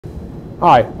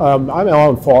Hi, I'm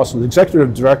Alan Foss, the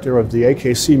Executive Director of the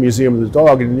AKC Museum of the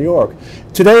Dog in New York.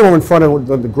 Today we're in front of one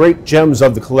of the great gems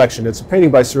of the collection. It's a painting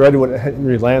by Sir Edwin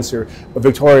Landseer,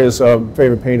 Victoria's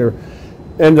favorite painter,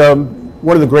 and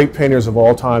one of the great painters of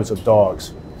all times of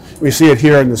dogs. We see it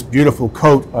here in this beautiful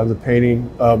coat on the painting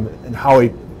and how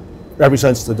he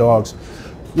represents the dogs.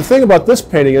 The thing about this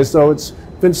painting is, though, it's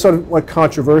been somewhat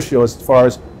controversial as far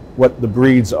as what the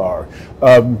breeds are.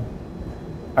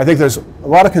 I think there's a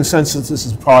lot of consensus this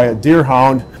is probably a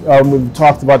deerhound. We've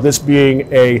talked about this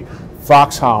being a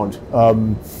foxhound,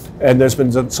 and there's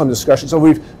been some discussion. So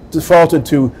we've defaulted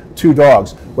to two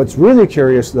dogs. What's really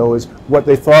curious, though, is what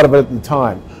they thought of it at the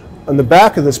time. On the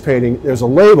back of this painting, there's a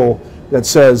label that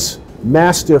says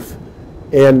Mastiff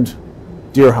and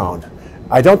Deerhound.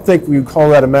 I don't think we would call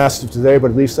that a Mastiff today,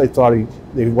 but at least they thought he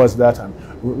was at that time.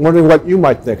 I'm wondering what you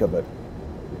might think of it.